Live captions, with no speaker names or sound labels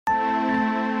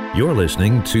You're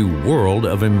listening to World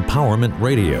of Empowerment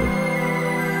Radio,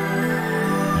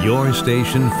 your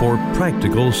station for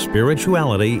practical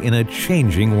spirituality in a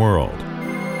changing world.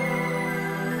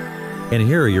 And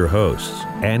here are your hosts,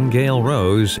 Angel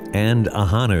Rose and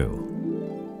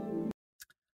Ahanu.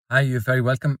 Hi, you're very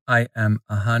welcome. I am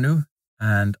Ahanu,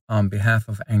 and on behalf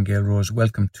of Angel Rose,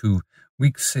 welcome to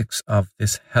week 6 of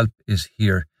this Help is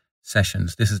Here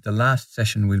sessions. This is the last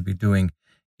session we'll be doing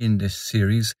in this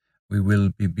series. We will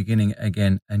be beginning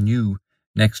again anew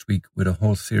next week with a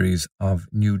whole series of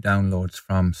new downloads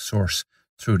from Source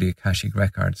through the Akashic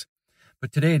Records.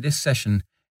 But today, this session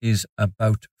is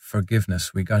about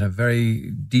forgiveness. We got a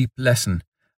very deep lesson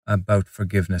about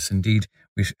forgiveness. Indeed,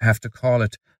 we have to call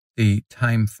it the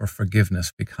time for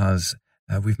forgiveness because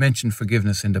we've mentioned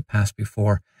forgiveness in the past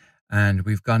before, and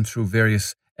we've gone through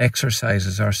various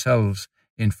exercises ourselves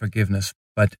in forgiveness,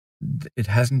 but it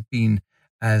hasn't been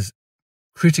as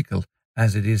critical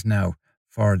as it is now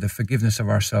for the forgiveness of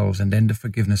ourselves and then the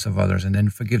forgiveness of others and then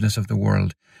forgiveness of the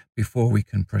world before we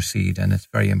can proceed. And it's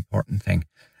a very important thing.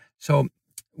 So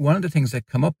one of the things that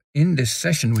come up in this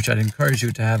session, which I'd encourage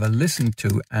you to have a listen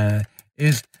to,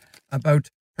 is about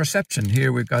perception.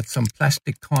 Here we've got some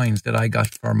plastic coins that I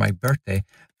got for my birthday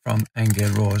from Angel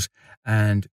Rose.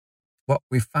 And what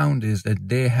we found is that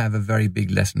they have a very big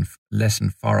lesson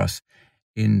for us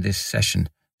in this session.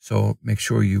 So make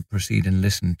sure you proceed and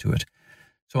listen to it.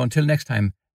 So until next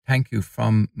time, thank you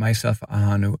from myself,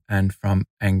 Ahanu, and from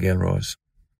Angel Rose.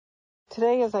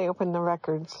 Today, as I open the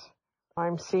records,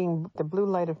 I'm seeing the blue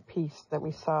light of peace that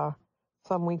we saw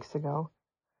some weeks ago.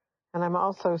 And I'm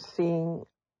also seeing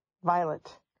violet.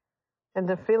 And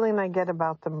the feeling I get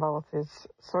about them both is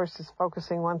Source is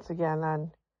focusing once again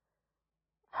on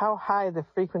how high the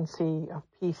frequency of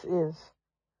peace is.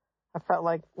 I felt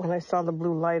like when I saw the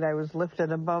blue light, I was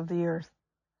lifted above the earth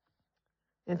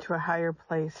into a higher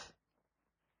place.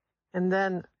 And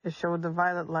then it showed the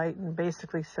violet light and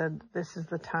basically said, this is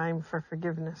the time for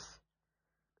forgiveness.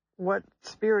 What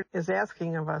Spirit is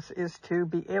asking of us is to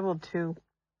be able to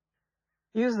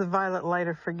use the violet light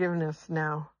of forgiveness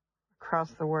now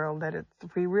across the world. That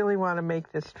if we really want to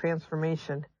make this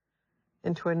transformation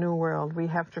into a new world, we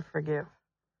have to forgive.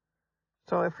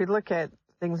 So if we look at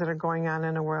things that are going on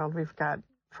in the world, we've got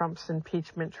Trump's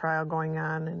impeachment trial going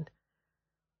on, and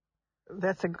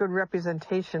that's a good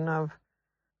representation of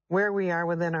where we are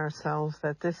within ourselves,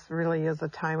 that this really is a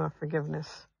time of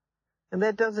forgiveness. And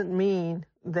that doesn't mean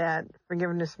that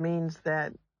forgiveness means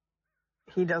that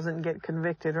he doesn't get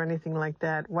convicted or anything like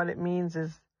that. What it means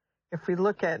is if we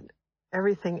look at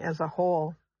everything as a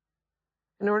whole,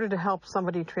 in order to help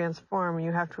somebody transform,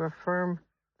 you have to affirm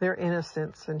their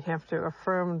innocence and have to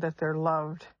affirm that they're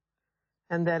loved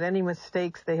and that any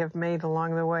mistakes they have made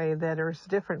along the way that are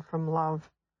different from love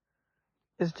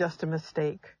is just a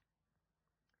mistake.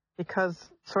 Because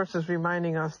Source is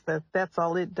reminding us that that's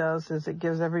all it does, is it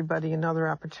gives everybody another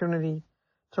opportunity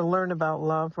to learn about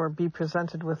love or be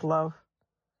presented with love.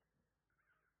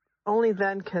 Only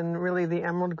then can really the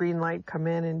emerald green light come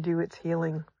in and do its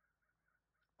healing.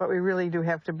 But we really do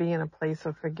have to be in a place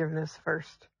of forgiveness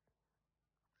first.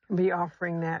 Be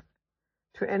offering that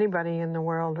to anybody in the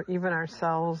world, or even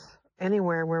ourselves,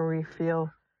 anywhere where we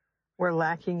feel we're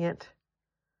lacking it,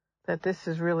 that this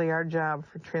is really our job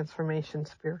for transformation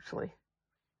spiritually.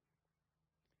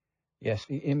 Yes,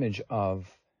 the image of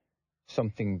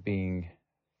something being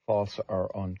false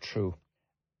or untrue.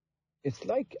 It's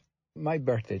like my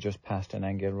birthday just passed and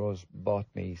Angel Rose bought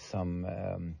me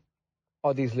some,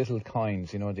 these little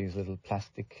coins, these little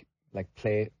plastic, like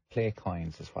play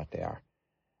coins is what they are.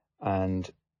 And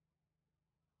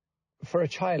for a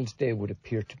child, they would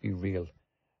appear to be real.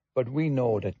 But we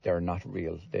know that they're not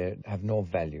real. They have no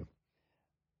value.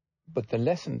 But the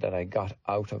lesson that I got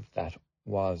out of that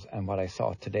was, and what I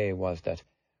saw today was that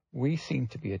we seem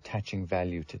to be attaching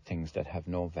value to things that have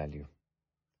no value.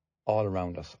 All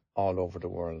around us, all over the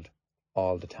world,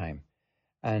 all the time.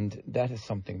 And that is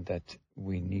something that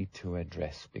we need to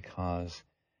address, because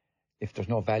if there's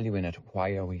no value in it,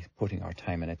 why are we putting our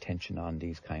time and attention on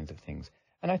these kinds of things?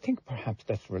 And I think perhaps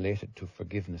that's related to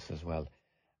forgiveness as well.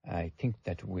 I think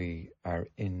that we are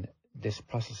in this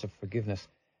process of forgiveness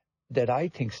that I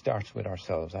think starts with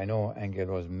ourselves. I know Angel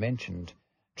Rose mentioned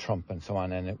Trump and so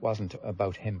on, and it wasn't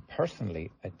about him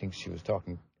personally. I think she was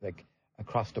talking like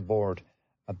across the board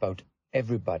about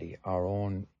everybody, our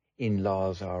own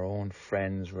in-laws, our own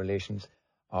friends, relations,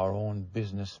 our own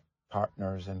business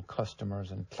partners and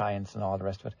customers and clients and all the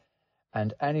rest of it.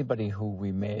 And anybody who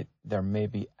there may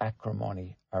be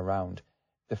acrimony around,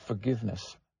 the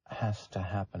forgiveness has to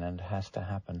happen, and has to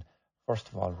happen, first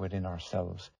of all, within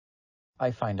ourselves.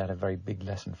 I find that a very big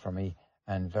lesson for me,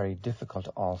 and very difficult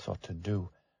also to do.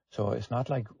 So it's not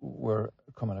like we're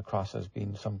coming across as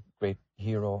being some great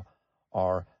hero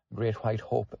or great white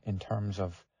hope in terms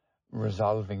of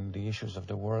resolving the issues of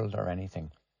the world or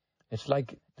anything. It's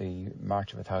like the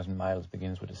March of 1,000 Miles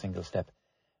begins with a single step.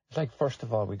 It's like, first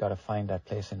of all, we got to find that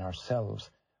place in ourselves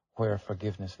where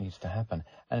forgiveness needs to happen.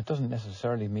 And it doesn't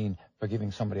necessarily mean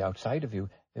forgiving somebody outside of you.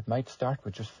 It might start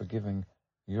with just forgiving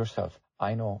yourself.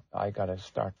 I know I got to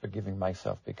start forgiving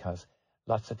myself, because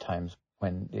lots of times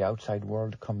when the outside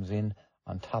world comes in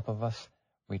on top of us,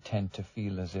 we tend to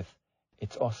feel as if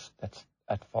it's us that's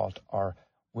at fault, or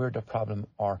we're the problem,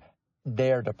 or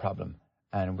they're the problem.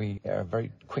 And we are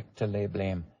very quick to lay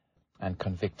blame and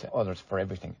convict others for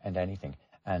everything and anything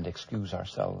and excuse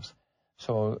ourselves.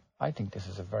 So I think this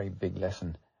is a very big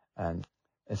lesson, and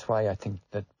it's why I think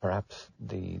that perhaps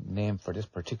the name for this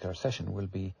particular session will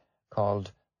be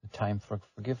called The Time for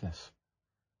Forgiveness.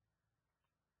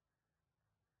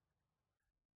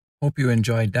 Hope you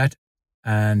enjoyed that,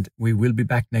 and we will be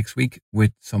back next week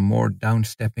with some more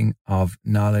downstepping of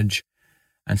knowledge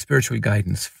and spiritual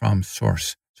guidance from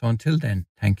Source. So until then,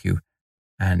 thank you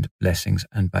and blessings,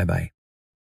 and bye-bye.